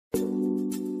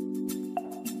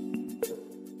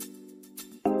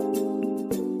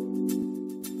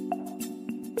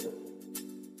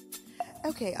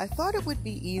Okay, I thought it would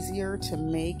be easier to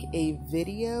make a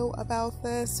video about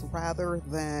this rather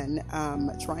than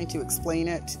trying to explain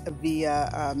it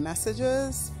via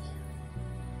messages.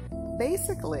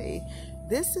 Basically,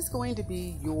 this is going to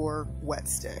be your wet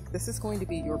stick. This is going to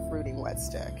be your fruiting wet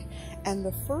stick. And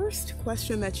the first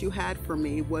question that you had for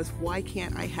me was, why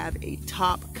can't I have a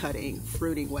top cutting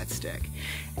fruiting wet stick?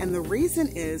 And the reason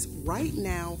is, right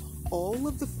now, all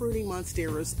of the fruiting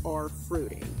monsteras are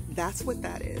fruiting. That's what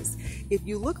that is. If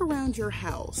you look around your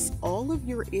house, all of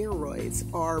your aroids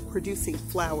are producing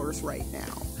flowers right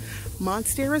now.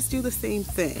 Monsteras do the same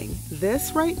thing.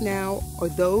 This right now,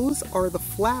 those are the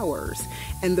flowers,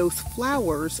 and those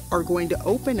flowers are going to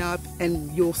open up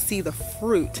and you'll see the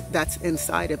fruit that's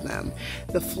inside of them.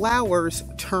 The flowers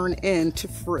turn into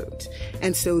fruit.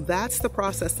 And so that's the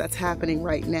process that's happening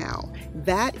right now.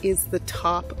 That is the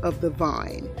top of the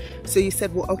vine. So you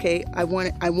said, well, okay, I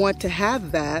want to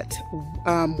have that.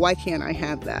 Why can't I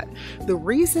have that? The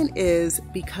reason is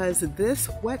because this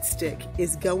wet stick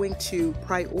is going to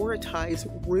prioritize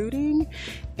rooting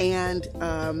and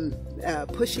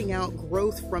pushing out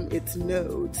growth from its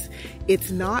nodes.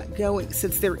 It's not going,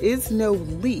 since there is no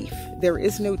leaf, there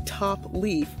is no top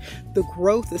leaf, the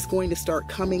growth is going to start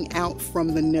coming out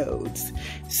from the nodes.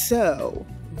 So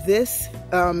this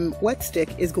wet stick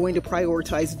is going to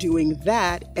prioritize doing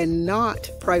that and not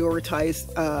prioritize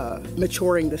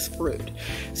maturing this fruit.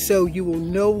 So you will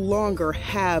no longer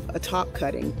have a top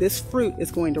cutting. This fruit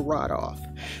is going to rot off.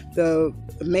 The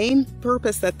main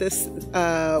purpose that this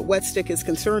wet stick is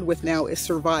concerned with now is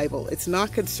survival. It's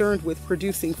not concerned with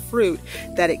producing fruit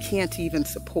that it can't even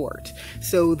support.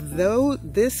 So though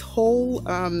this whole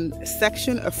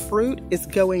section of fruit is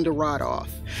going to rot off.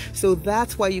 So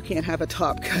that's why you can't have a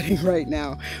top cutting right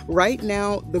now. Right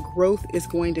now, the growth is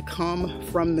going to come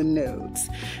from the nodes.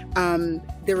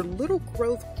 There are little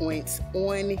growth points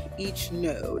on each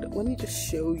node. Let me just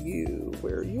show you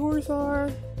where yours are.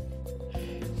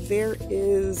 There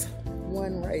is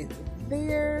one right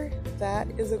there. That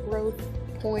is a growth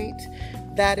point.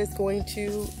 That is going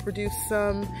to produce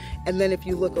some. And then if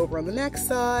you look over on the next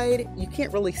side, you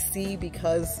can't really see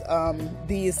because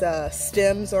these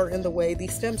stems are in the way.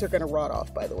 These stems are going to rot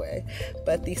off, by the way,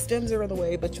 but these stems are in the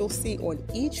way. But you'll see on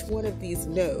each one of these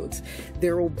nodes,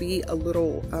 there will be a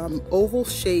little oval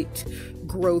shaped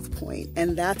growth point,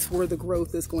 and that's where the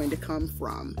growth is going to come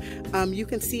from. You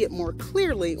can see it more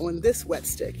clearly on this wet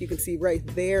stick. You can see right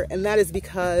there, and that is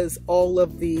because all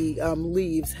of the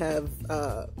leaves have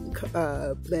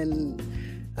been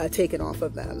taken off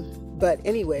of them. But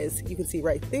anyways, you can see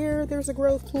right there, there's a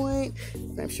growth point.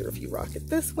 And I'm sure if you rock it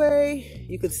this way,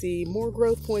 you can see more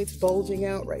growth points bulging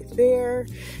out right there.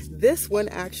 This one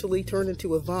actually turned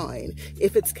into a vine.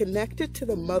 If it's connected to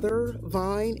the mother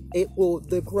vine,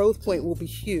 the growth point will be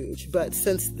huge. But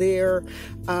since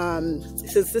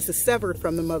since this is severed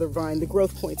from the mother vine, the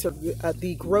growth points are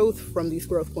the growth from these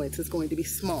growth points is going to be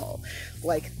small,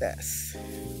 like this.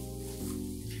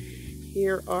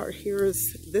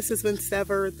 This has been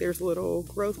severed. There's a little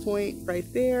growth point right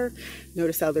there.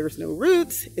 Notice how there's no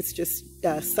roots. It's just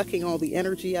sucking all the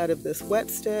energy out of this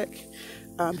wet stick.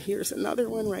 Here's another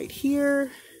one right here.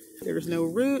 There's no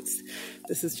roots.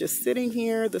 This is just sitting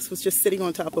here. This was just sitting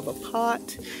on top of a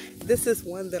pot. This is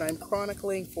one that I'm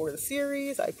chronicling for the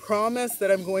series. I promise that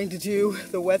I'm going to do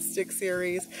the wet stick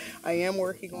series. I am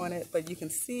working on it, but you can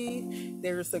see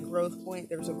there's a growth point.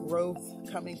 There's a growth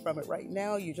coming from it right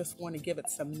now. You just want to give it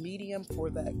some medium for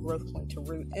that growth point to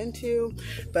root into.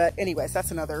 But anyways,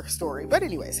 that's another story. But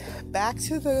anyways, back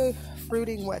to the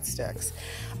fruiting wet sticks.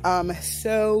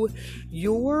 So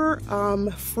your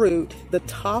fruit, the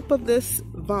top of this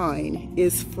vine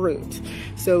is fruit.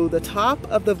 So the top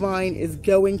of the vine is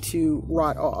going to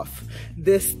rot off.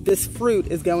 This fruit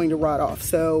is going to rot off.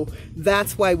 So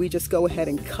that's why we just go ahead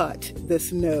and cut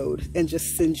this node and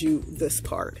just send you this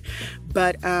part.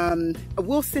 But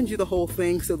we'll send you the whole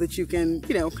thing so that you can,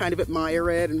 kind of admire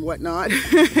it and whatnot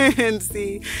and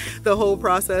see the whole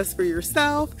process for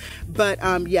yourself. But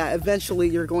yeah, eventually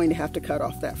you're going to have to cut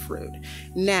off that fruit.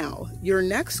 Now, your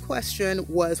next question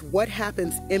was, what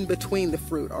happens in between the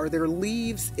fruit? Are there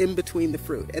leaves in between the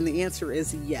fruit? And the answer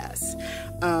is yes.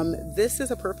 This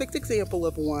is a perfect example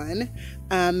of one.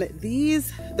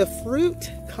 The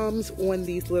fruit comes on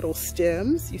these little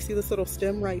stems. You see this little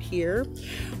stem right here?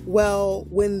 Well,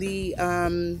 when the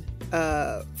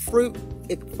fruit,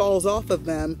 it falls off of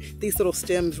them, these little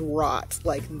stems rot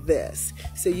like this.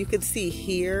 So you can see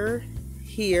here,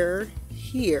 here,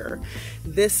 here,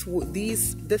 this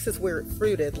is where it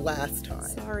fruited last time.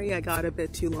 Sorry, I got a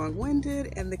bit too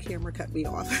long-winded and the camera cut me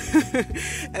off.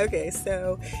 Okay,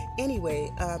 so anyway,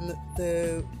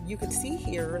 you can see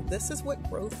here, this is what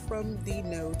growth from the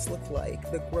nodes look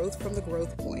like, the growth from the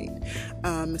growth point.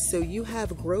 So you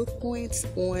have growth points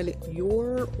on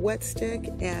your wet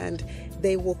stick, and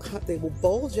they will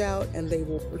bulge out and they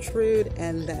will protrude,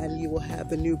 and then you will have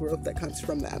the new growth that comes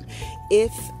from them.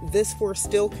 If this were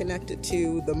still connected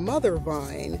to the mother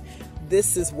vine,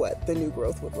 this is what the new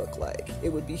growth would look like. It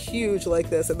would be huge like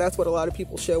this, and that's what a lot of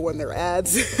people show on their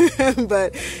ads.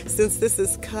 But since this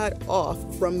is cut off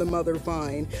from the mother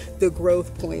vine, the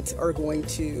growth points are going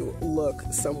to look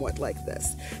somewhat like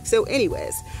this. So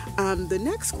anyways, the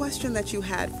next question that you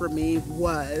had for me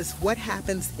was what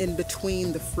happens in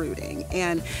between the fruiting?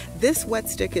 And this wet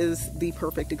stick is the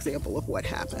perfect example of what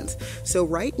happens. So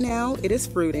right now it is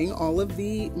fruiting. All of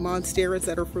the monsteras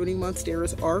that are fruiting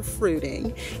monsteras are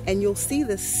fruiting, and you'll see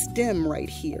the stem right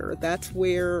here. That's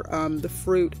where the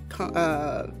fruit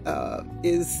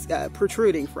is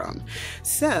protruding from.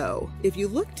 So if you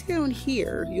look down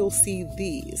here, you'll see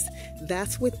these.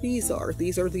 That's what these are.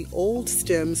 These are the old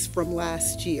stems from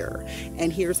last year.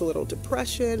 And here's a little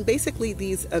depression. Basically,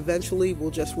 these eventually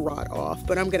will just rot off,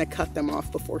 but I'm going to cut them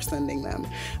off before sending them.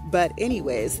 But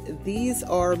anyways, these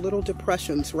are little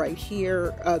depressions right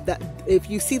here. That if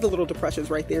you see the little depressions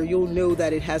right there, you'll know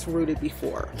that it has rooted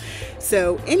before.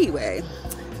 So anyway,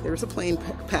 there's a plane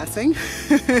passing.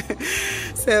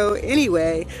 So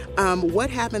anyway, what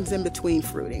happens in between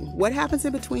fruiting? What happens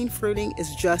in between fruiting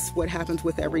is just what happens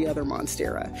with every other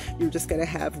monstera. You're just going to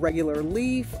have regular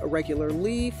leaf, a regular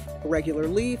leaf, a regular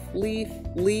leaf, leaf,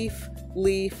 leaf,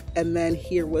 leaf, and then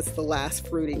here was the last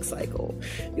fruiting cycle.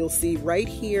 You'll see right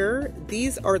here,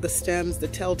 these are the stems, the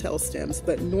telltale stems,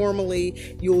 but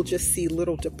normally you'll just see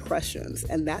little depressions,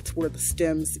 and that's where the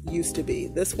stems used to be.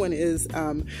 This one is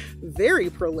very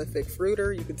prolific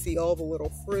fruiter. You can see all the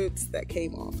little fruits that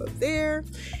came off of there,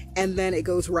 and then it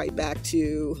goes right back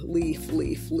to leaf,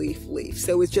 leaf, leaf, leaf.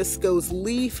 So it just goes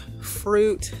leaf,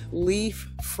 fruit,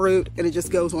 and it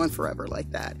just goes on forever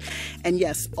like that. And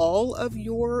yes, all of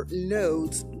your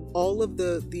nodes, all of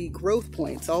the growth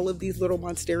points, all of these little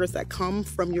monsteras that come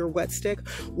from your wet stick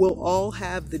will all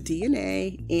have the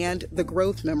DNA and the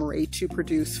growth memory to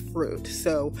produce fruit.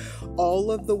 So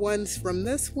all of the ones from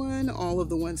this one, all of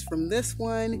the ones from this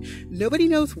one, nobody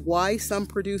knows why some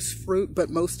produce fruit, but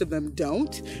most of them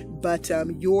don't. But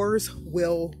yours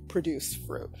will produce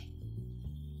fruit.